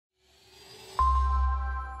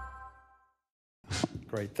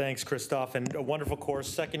Great, thanks, Christoph, and a wonderful course.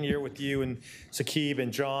 Second year with you and Saqib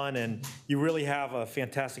and John, and you really have a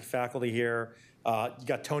fantastic faculty here. You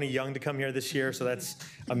got Tony Young to come here this year, so that's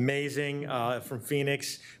amazing from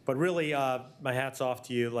Phoenix. But really, my hat's off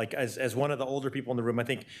to you. Like as one of the older people in the room, I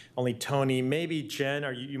think only Tony, maybe Jen,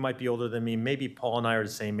 or you might be older than me. Maybe Paul and I are the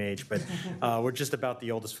same age, but we're just about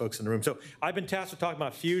the oldest folks in the room. So I've been tasked with talking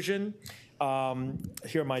about fusion.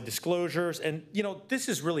 Here are my disclosures, and this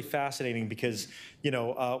is really fascinating because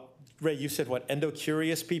Ray, you said what,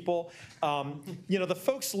 endo-curious people? The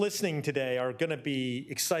folks listening today are going to be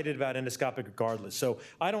excited about endoscopic regardless. So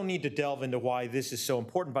I don't need to delve into why this is so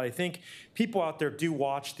important, but I think people out there do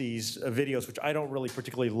watch these videos, which I don't really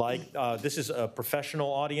particularly like. This is a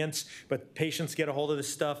professional audience, but patients get a hold of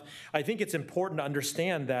this stuff. I think it's important to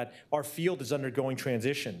understand that our field is undergoing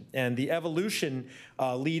transition, and the evolution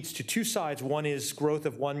leads to two sides. One is growth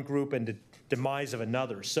of one group and the demise of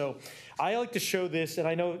another. So I like to show this, and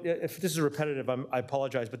I know if this is repetitive, I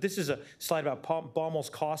apologize, but this is a slide about Baumol's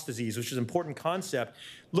Cost disease, which is an important concept,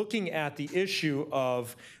 looking at the issue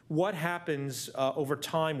of what happens over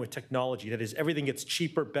time with technology. That is, everything gets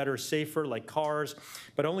cheaper, better, safer, like cars,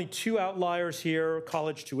 but only two outliers here,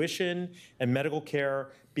 college tuition and medical care,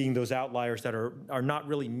 being those outliers that are not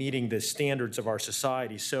really meeting the standards of our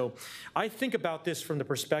society. So I think about this from the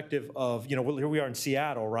perspective of, here we are in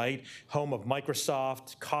Seattle, right? Home of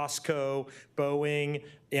Microsoft, Costco, Boeing,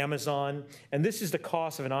 Amazon, and this is the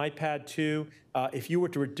cost of an iPad 2. If you were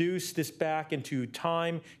to reduce this back into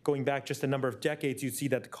time, going back just a number of decades, you'd see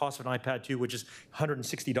that the cost of an iPad 2, which is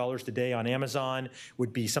 $160 today on Amazon,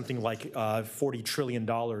 would be something like $40 trillion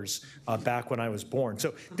back when I was born.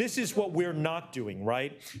 So this is what we're not doing,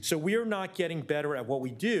 right? So we're not getting better at what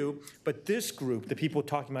we do, but this group, the people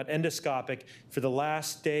talking about endoscopic, for the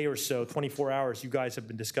last day or so, 24 hours, you guys have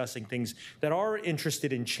been discussing things that are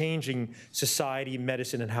interested in changing society,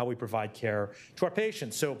 medicine, and how we provide care to our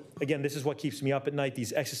patients. So again, this is what keeps me up at night,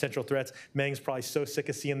 these existential threats. Meng's probably so sick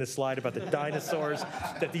of seeing this slide about the dinosaurs,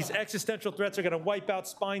 that these existential threats are going to wipe out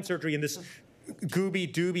spine surgery in this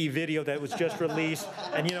Gooby Dooby video that was just released.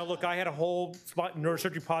 And look, I had a whole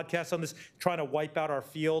neurosurgery podcast on this, trying to wipe out our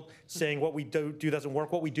field, saying what we do doesn't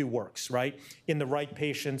work. What we do works, right? In the right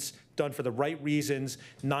patients, done for the right reasons,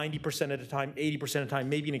 90% of the time, 80% of the time,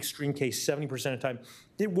 maybe in extreme case, 70% of the time,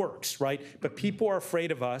 it works, right? But people are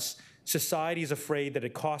afraid of us. Society is afraid that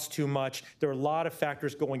it costs too much. There are a lot of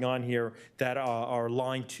factors going on here that are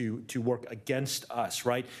aligned to work against us,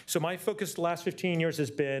 right? So my focus the last 15 years has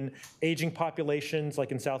been aging populations,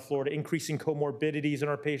 like in South Florida, increasing comorbidities in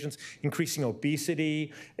our patients, increasing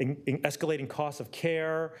obesity, escalating costs of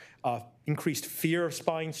care, increased fear of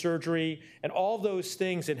spine surgery, and all those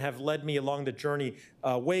things that have led me along the journey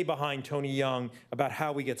way behind Tony Young about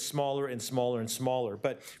how we get smaller and smaller and smaller.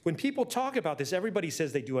 But when people talk about this, everybody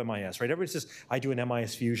says they do MIS, right? Everybody says, I do an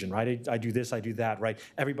MIS fusion, right? I do this, I do that, right?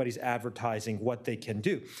 Everybody's advertising what they can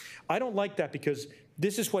do. I don't like that because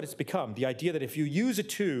this is what it's become, the idea that if you use a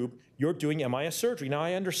tube, you're doing MIS surgery. Now,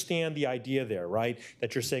 I understand the idea there, right?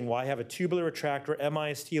 That you're saying, well, I have a tubular retractor,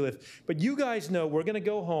 MIS TLIF. But you guys know we're going to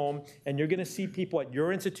go home, and you're going to see people at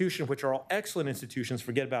your institution, which are all excellent institutions,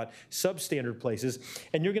 forget about substandard places,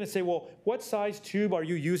 and you're going to say, well, what size tube are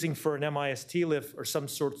you using for an MIS TLIF or some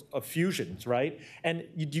sort of fusions, right? And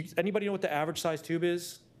anybody know what the average size tube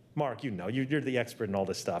is? Mark, you're the expert in all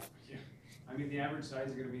this stuff. Yeah. I mean, the average size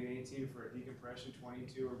is going to be an 18 for a decompression,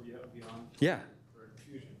 22 or beyond yeah. for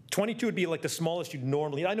infusion. 22 would be like the smallest you'd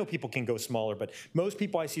normally, I know people can go smaller, but most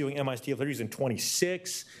people I see doing MIS-TLIF, they're using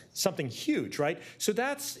 26, something huge, right? So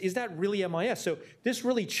is that really MIS? So this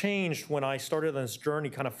really changed when I started on this journey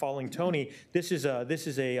kind of following Tony. This is a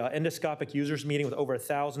endoscopic users meeting with over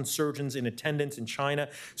 1,000 surgeons in attendance in China.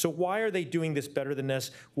 So why are they doing this better than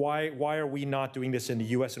us? Why are we not doing this in the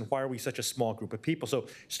US, and why are we such a small group of people? So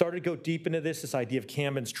started to go deep into this idea of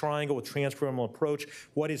Camden's triangle with transfemoral approach.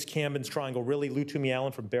 What is Camden's triangle really? Lou Toomey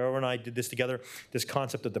Allen from Barrow and I did this together, this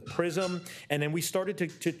concept of the prism. And then we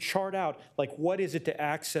started to chart out, like, what is it to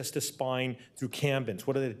access the spine through Camden's?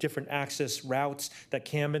 What are the different access routes that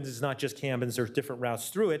Camden's is not just Camden's, there's different routes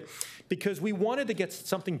through it, because we wanted to get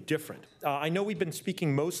something different. I know we've been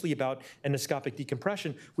speaking mostly about endoscopic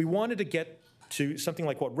decompression. We wanted to get to something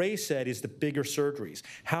like what Ray said is the bigger surgeries.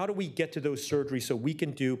 How do we get to those surgeries so we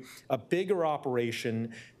can do a bigger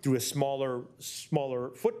operation through a smaller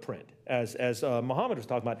footprint, as Mohammed was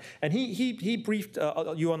talking about? And he briefed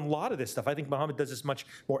you on a lot of this stuff. I think Mohammed does this much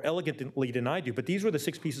more elegantly than I do, but these were the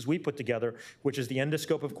 6 pieces we put together, which is the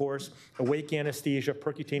endoscope, of course, awake anesthesia,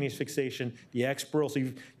 percutaneous fixation, the expiral. So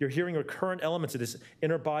you're hearing recurrent elements of this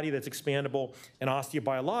inner body that's expandable, and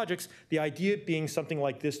osteobiologics, the idea being something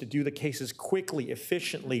like this to do the cases quickly quickly,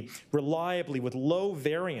 efficiently, reliably, with low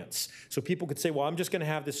variance. So people could say, well, I'm just going to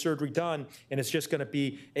have this surgery done, and it's just going to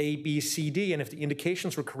be A, B, C, D. And if the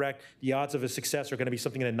indications were correct, the odds of a success are going to be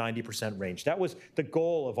something in a 90% range. That was the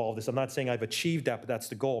goal of all this. I'm not saying I've achieved that, but that's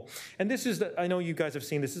the goal. And this is, I know you guys have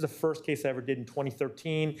seen, this is the first case I ever did in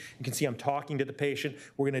 2013. You can see I'm talking to the patient.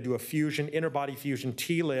 We're going to do a fusion, interbody fusion,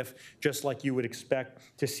 TLIF, just like you would expect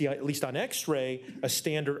to see, at least on X-ray, a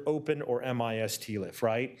standard open or MIS TLIF,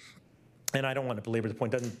 right? And I don't want to belabor the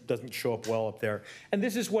point, doesn't show up well up there. And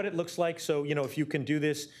this is what it looks like. So, if you can do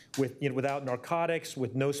this with, without narcotics,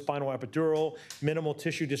 with no spinal epidural, minimal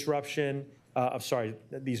tissue disruption. I'm sorry,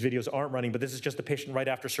 these videos aren't running, but this is just the patient right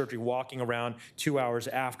after surgery walking around 2 hours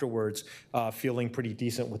afterwards, feeling pretty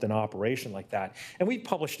decent with an operation like that. And we've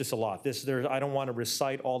published this a lot. I don't want to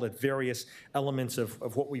recite all the various elements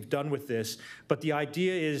of what we've done with this, but the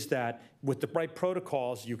idea is that with the right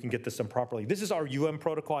protocols, you can get this done properly. This is our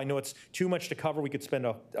protocol. I know it's too much to cover. We could spend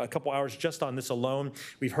a couple hours just on this alone.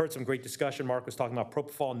 We've heard some great discussion. Mark was talking about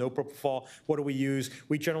propofol, no propofol. What do we use?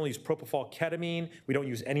 We generally use propofol ketamine. We don't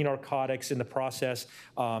use any narcotics in the process,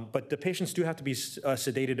 but the patients do have to be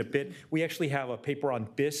sedated a bit. We actually have a paper on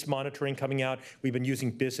BIS monitoring coming out. We've been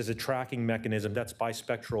using BIS as a tracking mechanism. That's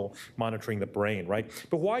bispectral monitoring the brain, right?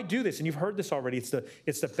 But why do this? And you've heard this already. It's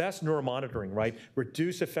the best neuromonitoring, right?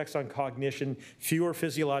 Reduce effects on cognition, fewer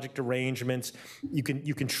physiologic derangements. You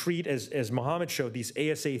can treat, as Mohammed showed, these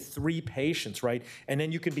ASA3 patients, right? And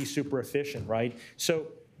then you can be super efficient, right? So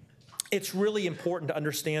it's really important to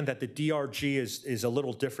understand that the DRG is a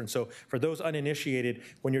little different. So for those uninitiated,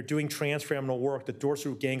 when you're doing transforaminal work, the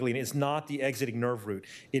dorsal root ganglion is not the exiting nerve root.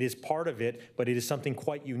 It is part of it, but it is something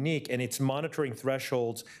quite unique, and its monitoring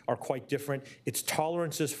thresholds are quite different. Its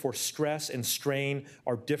tolerances for stress and strain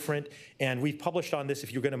are different, and we've published on this.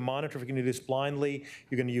 If you're going to monitor, if you're going to do this blindly,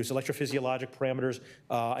 you're going to use electrophysiologic parameters.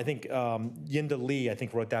 I think Yinda Lee,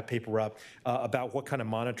 wrote that paper up about what kind of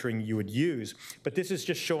monitoring you would use. But this is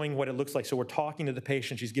just showing what it looks like. So we're talking to the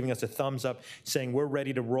patient. She's giving us a thumbs up, saying we're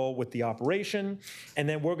ready to roll with the operation. And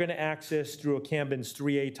then we're going to access through a Cambin's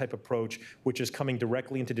 3A type approach, which is coming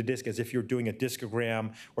directly into the disc as if you're doing a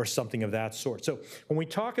discogram or something of that sort. So when we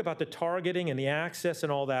talk about the targeting and the access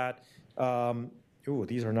and all that, ooh,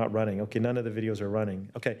 these are not running. Okay, none of the videos are running.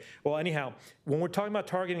 Okay, well, anyhow, when we're talking about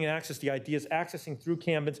targeting and access, the idea is accessing through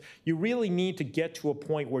Cambin's. You really need to get to a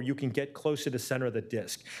point where you can get close to the center of the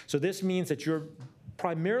disc. So this means that you're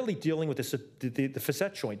primarily dealing with the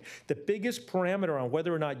facet joint. The biggest parameter on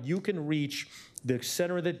whether or not you can reach the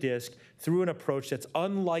center of the disc through an approach that's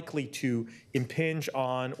unlikely to impinge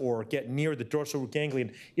on or get near the dorsal root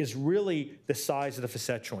ganglion is really the size of the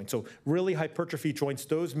facet joint. So really hypertrophy joints,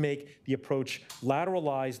 those make the approach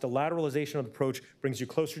lateralized. The lateralization of the approach brings you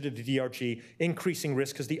closer to the DRG, increasing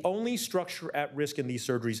risk, because the only structure at risk in these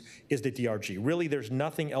surgeries is the DRG. Really, there's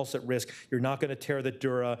nothing else at risk. You're not going to tear the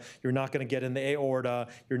dura. You're not going to get in the aorta.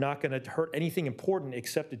 You're not going to hurt anything important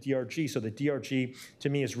except the DRG. So the DRG, to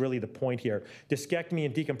me, is really the point here. Discectomy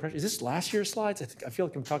and decompression. Is this last year's slides? I feel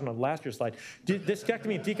like I'm talking on last year's slide.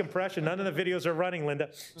 Discectomy and decompression. None of the videos are running, Linda.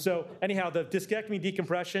 So anyhow, the discectomy,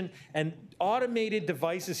 decompression, and automated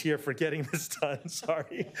devices here for getting this done.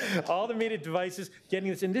 Sorry. Automated devices getting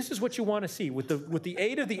this. And this is what you want to see. With the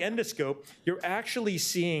aid of the endoscope, you're actually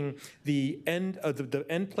seeing the end of the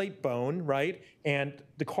end plate bone, right? And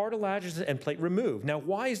the cartilaginous end plate removed. Now,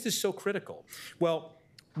 why is this so critical? Well,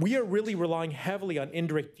 we are really relying heavily on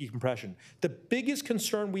indirect decompression. The biggest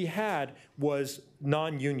concern we had was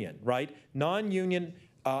non-union, right? Non-union,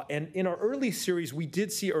 and in our early series, we did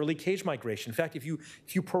see early cage migration. In fact, if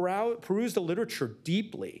you peruse the literature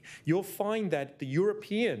deeply, you'll find that the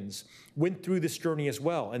Europeans went through this journey as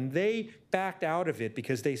well, and they backed out of it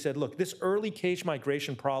because they said, look, this early cage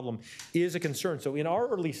migration problem is a concern. So in our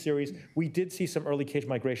early series, we did see some early cage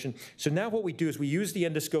migration. So now what we do is we use the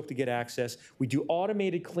endoscope to get access. We do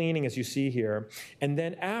automated cleaning, as you see here. And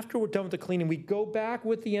then after we're done with the cleaning, we go back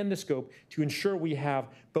with the endoscope to ensure we have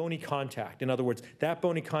bony contact. In other words, that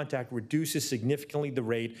bony contact reduces significantly the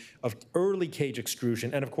rate of early cage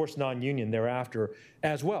extrusion and, of course, non-union thereafter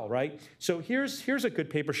as well, right? So here's a good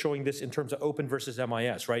paper showing this in terms of open versus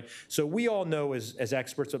MIS, right? So we all know as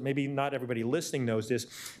experts, but maybe not everybody listening knows this,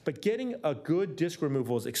 but getting a good disc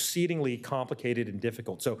removal is exceedingly complicated and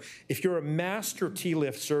difficult. So if you're a master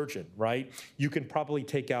TLIF surgeon, right, you can probably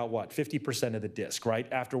take out, 50% of the disc,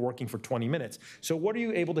 right, after working for 20 minutes. So what are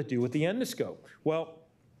you able to do with the endoscope? Well,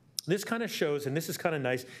 this kind of shows, and this is kind of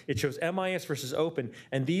nice, it shows MIS versus open,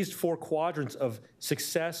 and these 4 quadrants of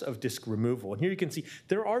success of disc removal. And here you can see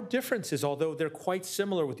there are differences, although they're quite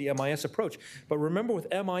similar with the MIS approach. But remember, with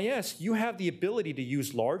MIS, you have the ability to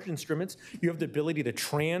use large instruments, you have the ability to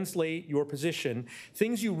translate your position,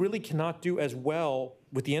 things you really cannot do as well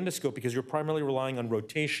with the endoscope because you're primarily relying on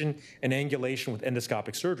rotation and angulation with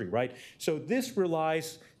endoscopic surgery, right? So this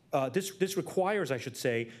relies this requires, I should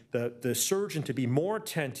say, the surgeon to be more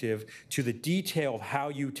attentive to the detail of how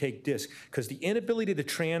you take disc, because the inability to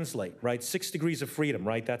translate, right, 6 degrees of freedom,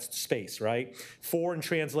 right, that's space, right, 4 in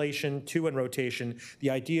translation, 2 in rotation. The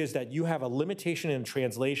idea is that you have a limitation in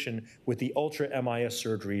translation with the ultra MIS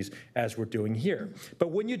surgeries as we're doing here.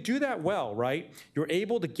 But when you do that well, right, you're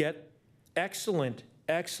able to get excellent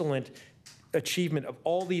achievement of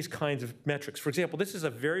all these kinds of metrics. For example, this is a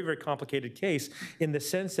very, very complicated case in the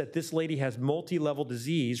sense that this lady has multi-level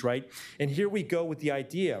disease, right? And here we go with the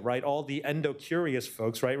idea, right? All the endo-curious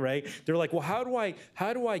folks, right? They're like, well, how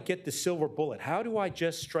do I get the silver bullet? How do I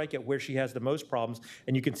just strike at where she has the most problems?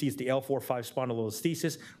 And you can see it's the L4-5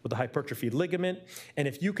 spondylolisthesis with the hypertrophied ligament. And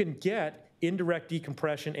if you can get indirect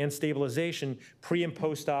decompression and stabilization, pre and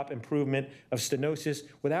post-op improvement of stenosis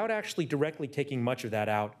without actually directly taking much of that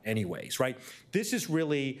out anyways, right? This is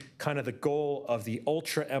really kind of the goal of the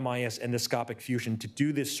ultra MIS endoscopic fusion, to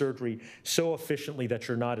do this surgery so efficiently that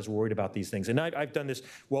you're not as worried about these things. And I've done this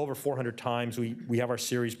well over 400 times. We have our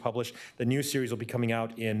series published. The new series will be coming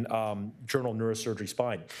out in Journal of Neurosurgery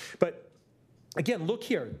Spine. But again, look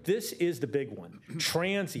here. This is the big one.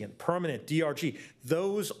 Transient, permanent, DRG.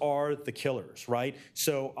 Those are the killers, right?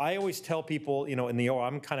 So I always tell people, you know, in the OR,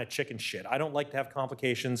 I'm kind of chicken shit. I don't like to have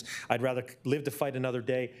complications. I'd rather live to fight another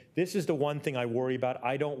day. This is the one thing I worry about.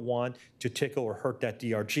 I don't want to tickle or hurt that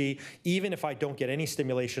DRG. Even if I don't get any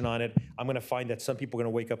stimulation on it, I'm going to find that some people are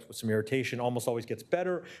going to wake up with some irritation. Almost always gets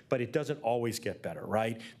better, but it doesn't always get better,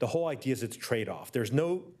 right? The whole idea is it's trade-off. There's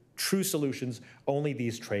no true solutions, only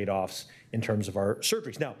these trade-offs in terms of our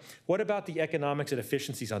surgeries. Now, what about the economics and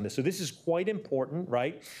efficiencies on this? So this is quite important,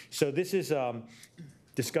 right? So this is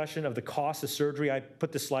discussion of the cost of surgery. I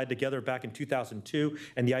put this slide together back in 2002,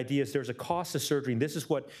 and the idea is there's a cost of surgery, and this is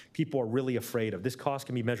what people are really afraid of. This cost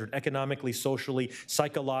can be measured economically, socially,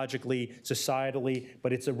 psychologically, societally,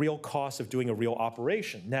 but it's a real cost of doing a real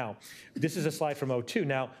operation. Now, this is a slide from '02.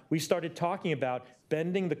 Now, we started talking about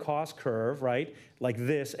bending the cost curve, right, like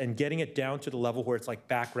this, and getting it down to the level where it's like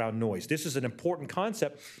background noise. This is an important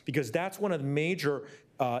concept because that's one of the major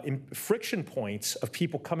friction points of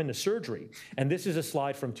people coming to surgery. And this is a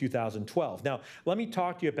slide from 2012. Now, let me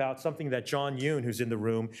talk to you about something that John Yoon, who's in the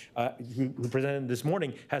room, who presented this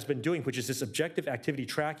morning, has been doing, which is this objective activity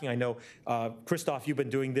tracking. I know, Christoph, you've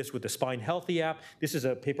been doing this with the Spine Healthy app. This is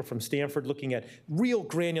a paper from Stanford looking at real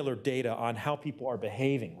granular data on how people are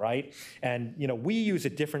behaving, right? And, you know, we use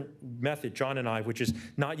a different method, John and I, which is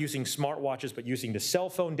not using smartwatches, but using the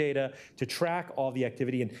cell phone data to track all the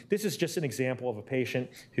activity. And this is just an example of a patient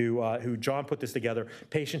who John put this together.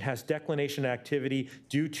 Patient has declination activity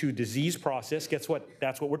due to disease process. Guess what?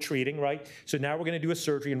 That's what we're treating, right? So now we're going to do a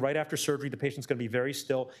surgery, and right after surgery, the patient's going to be very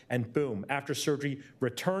still, and boom, after surgery,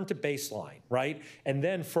 return to baseline, right? And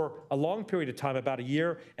then for a long period of time, about a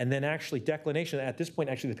year, and then actually declination. At this point,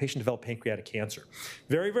 actually, the patient developed pancreatic cancer.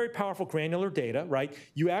 Very, very powerful granular data, right?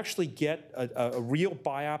 You actually get a real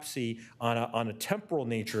biopsy on a temporal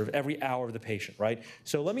nature of every hour of the patient, right?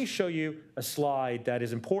 So let me show you a slide that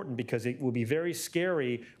is important because it will be very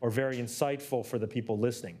scary or very insightful for the people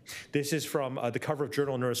listening. This is from the cover of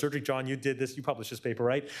Journal of Neurosurgery. John, you did this, you published this paper,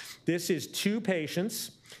 right? This is 2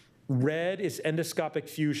 patients. Red is endoscopic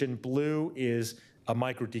fusion, blue is a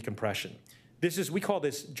micro decompression. This is, we call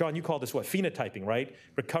this, John, you call this what? Phenotyping, right?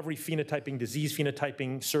 Recovery phenotyping, disease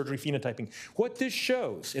phenotyping, surgery phenotyping. What this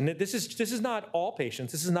shows, and this is not all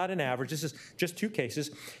patients, this is not an average, this is just 2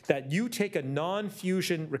 cases, that you take a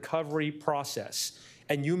non-fusion recovery process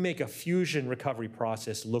and you make a fusion recovery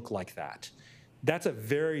process look like that. That's a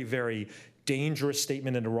very, very dangerous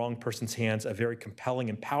statement in the wrong person's hands, a very compelling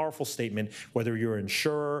and powerful statement, whether you're an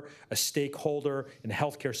insurer, a stakeholder in the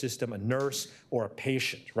healthcare system, a nurse, or a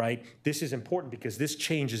patient, right? This is important because this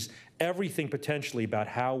changes everything potentially about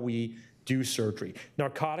how we do surgery.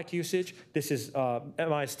 Narcotic usage, this is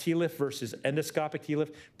MIS TLIF versus endoscopic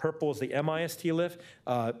TLIF. Purple is the MIS TLIF.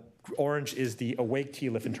 Orange is the awake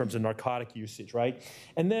TLIF in terms of narcotic usage, right?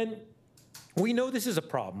 And then We know this is a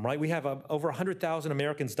problem, right? We have over 100,000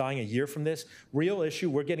 Americans dying a year from this. Real issue.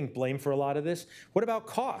 We're getting blamed for a lot of this. What about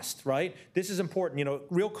cost, right? This is important. You know,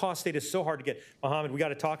 real cost data is so hard to get. Mohammed, we got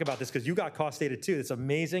to talk about this because you got cost data too. It's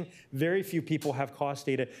amazing. Very few people have cost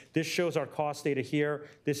data. This shows our cost data here.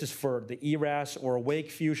 This is for the ERAS or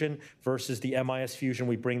awake fusion versus the MIS fusion.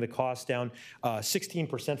 We bring the cost down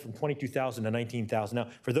 16% from 22,000 to 19,000. Now,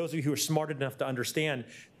 for those of you who are smart enough to understand,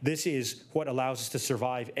 this is what allows us to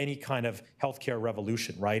survive any kind of healthcare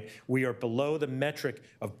revolution, right? We are below the metric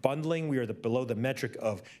of bundling. We are below the metric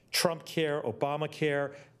of Trump care, Obama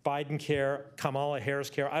care, Biden care, Kamala Harris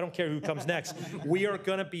care. I don't care who comes next. We are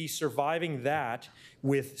going to be surviving that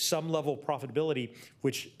with some level of profitability,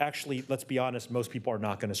 which actually, let's be honest, most people are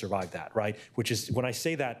not going to survive that, right? Which is, when I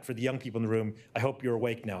say that for the young people in the room, I hope you're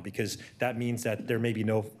awake now, because that means that there may be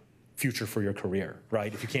no future for your career,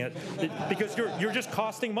 right? If you can't, because you're just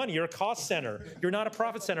costing money. You're a cost center. You're not a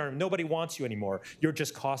profit center. Nobody wants you anymore. You're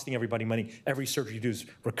just costing everybody money. Every surgery you do is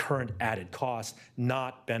recurrent added cost,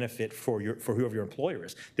 not benefit for whoever your employer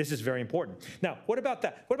is. This is very important. Now, what about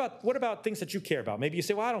that? What about things that you care about? Maybe you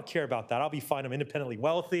say, well, I don't care about that. I'll be fine. I'm independently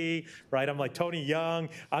wealthy, right? I'm like Tony Young.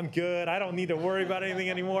 I'm good. I don't need to worry about anything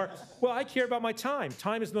anymore. Well, I care about my time.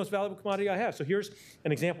 Time is the most valuable commodity I have. So here's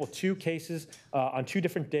an example of 2 cases on 2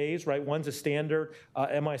 different days, right? One's a standard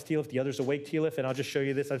MIS TLIF, the other's awake TLIF, and I'll just show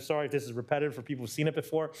you this. I'm sorry if this is repetitive for people who've seen it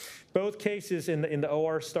before. Both cases in the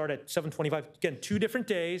OR start at 7:25. Again, 2 different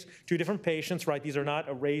days, 2 different patients, right? These are not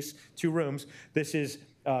a race, 2 rooms. This is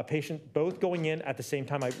patient both going in at the same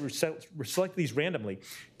time. I select these randomly.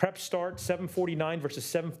 Prep start 7:49 versus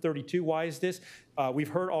 7:32. Why is this? We've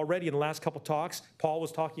heard already in the last couple talks, Paul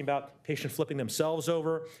was talking about patient flipping themselves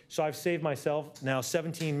over. So I've saved myself now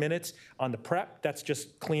 17 minutes on the prep. That's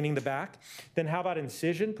just cleaning the back. Then how about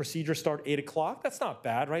incision? Procedure start 8 o'clock. That's not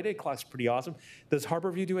bad, right? 8 o'clock's pretty awesome. Does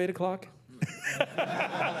Harborview do 8 o'clock?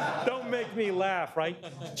 Don't make me laugh, right?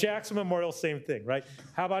 Jackson Memorial, same thing, right?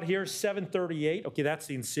 How about here, 7:38? Okay, that's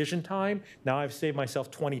the incision time. Now I've saved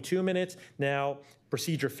myself 22 minutes. Now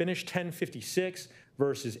procedure finished, 10:56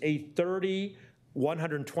 versus 8:30.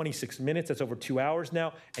 126 minutes, that's over 2 hours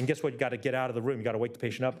now. And guess what? You got to get out of the room. You got to wake the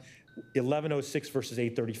patient up. 11:06 versus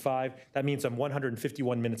 8:35. That means I'm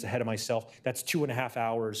 151 minutes ahead of myself. That's 2.5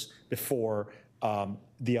 hours before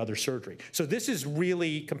the other surgery. So this is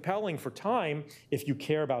really compelling for time if you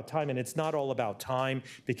care about time, and it's not all about time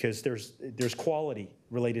because there's quality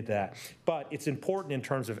related to that. But it's important in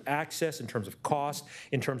terms of access, in terms of cost,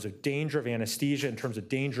 in terms of danger of anesthesia, in terms of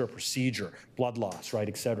danger of procedure, blood loss, right,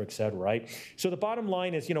 et cetera, right? So the bottom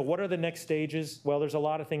line is, what are the next stages? Well, there's a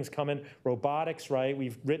lot of things coming. Robotics, right?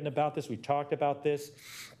 We've written about this, we've talked about this.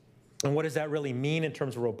 And what does that really mean in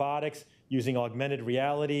terms of robotics? Using augmented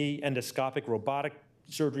reality, endoscopic robotic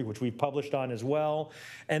surgery, which we've published on as well.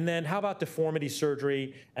 And then how about deformity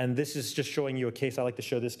surgery? And this is just showing you a case. I like to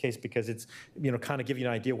show this case because it's, kind of give you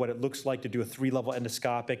an idea what it looks like to do a 3-level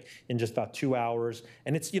endoscopic in just about 2 hours.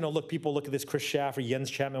 And it's, look, people look at this, Chris Schaff or Jens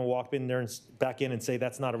Chapman walk in there and back in and say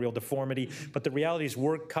that's not a real deformity. But the reality is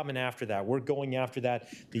we're coming after that. We're going after that.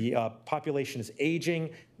 The population is aging.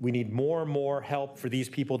 We need more and more help for these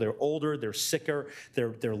people. They're older, they're sicker,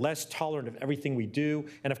 they're less tolerant of everything we do.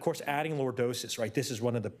 And of course, adding lordosis, right? This is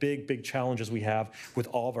one of the big challenges we have with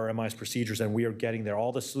all of our MIS procedures, and we are getting there.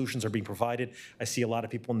 All the solutions are being provided. I see a lot of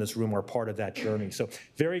people in this room are part of that journey. So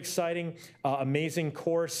very exciting, amazing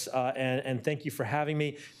course, and thank you for having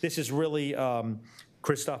me. This is really,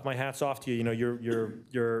 Christoph, my hat's off to you.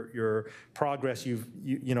 Your progress.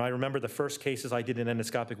 I remember the first cases I did in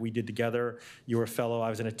endoscopic. We did together. You were a fellow. I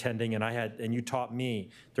was an attending, and you taught me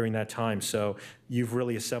during that time. So you've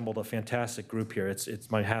really assembled a fantastic group here. It's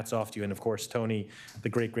my hat's off to you, and of course Tony, the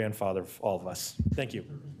great grandfather of all of us. Thank you.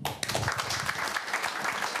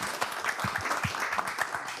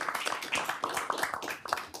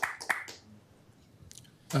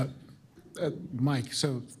 Mike,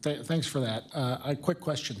 so thanks for that. A quick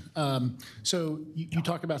question. So you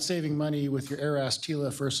talk about saving money with your ERAS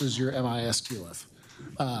TLIF versus your MIS TLIF.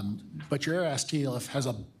 But your ERAS TLIF has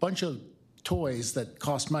a bunch of toys that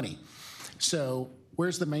cost money. So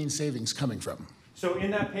where's the main savings coming from? So in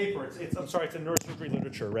that paper, I'm sorry, it's in neurosurgery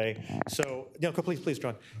literature, Ray. So, please,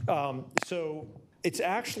 John. So it's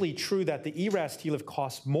actually true that the ERAS TLIF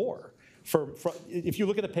costs more. If you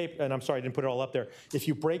look at the paper, and I'm sorry I didn't put it all up there, if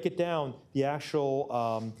you break it down, the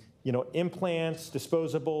actual implants,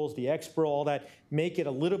 disposables, the Expro, all that, make it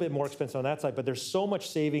a little bit more expensive on that side, but there's so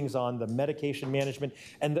much savings on the medication management,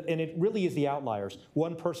 and it really is the outliers.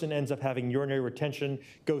 One person ends up having urinary retention,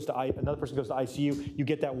 another person goes to ICU, you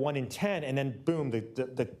get that 1 in 10, and then boom,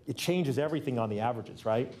 it changes everything on the averages,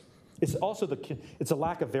 right? It's also it's a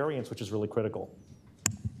lack of variance, which is really critical.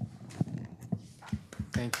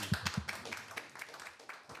 Thank you.